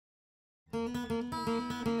Oh,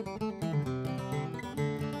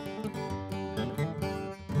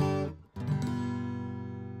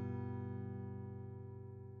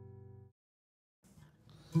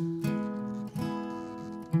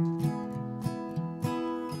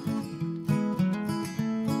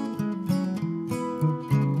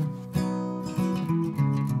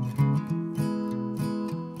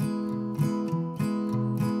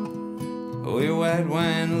 your white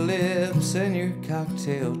wine lips and your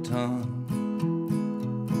cocktail tongue,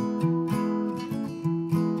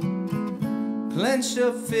 clenched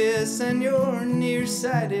up fists and your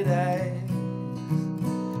nearsighted eyes,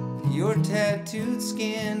 your tattooed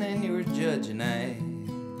skin and your judging eyes.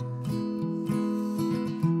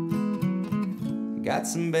 Got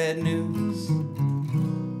some bad news,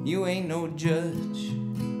 you ain't no judge.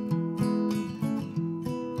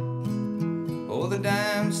 Oh, the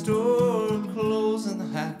dime store closing the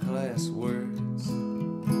high-class words,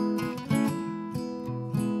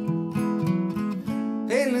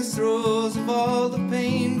 painless throes of all the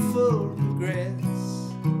painful regrets,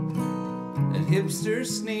 that hipster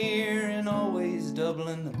sneer and always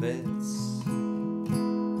doubling the bets.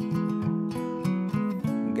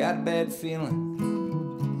 Got a bad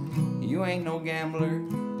feeling, you ain't no gambler.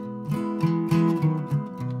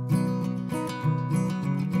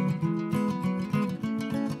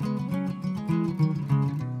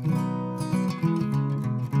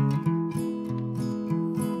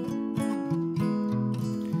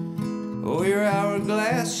 Oh, your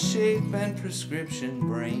hourglass shape and prescription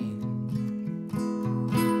brain,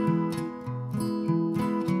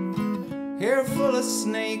 hair full of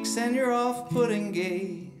snakes and your off-putting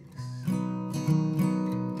gaze,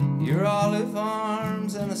 your olive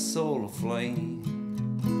arms and a soul aflame.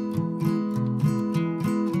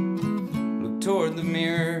 Look toward the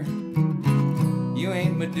mirror, you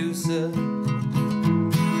ain't Medusa.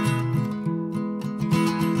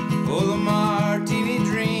 Oh, the martini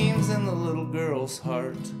dreams and the little girl's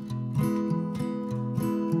heart,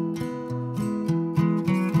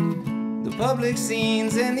 the public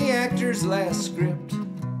scenes and the actor's last script,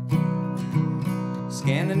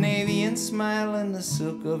 Scandinavian smile and the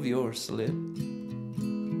silk of your slip.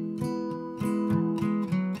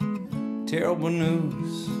 Terrible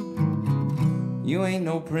news, you ain't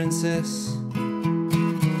no princess.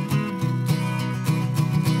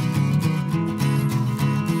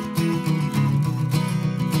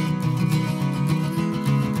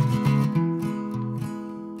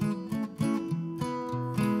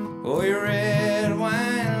 Oh, your red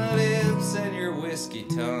wine lips and your whiskey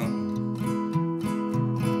tongue,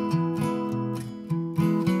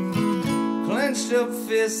 clenched up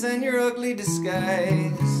fists and your ugly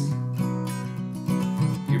disguise,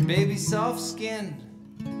 your baby soft skin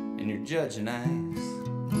and your judging eyes.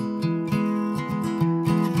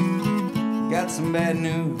 Got some bad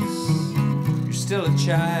news, you're still a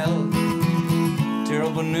child.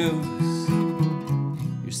 Terrible news,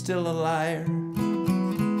 you're still a liar.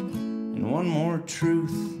 And one more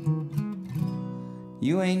truth,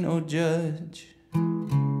 you ain't no judge.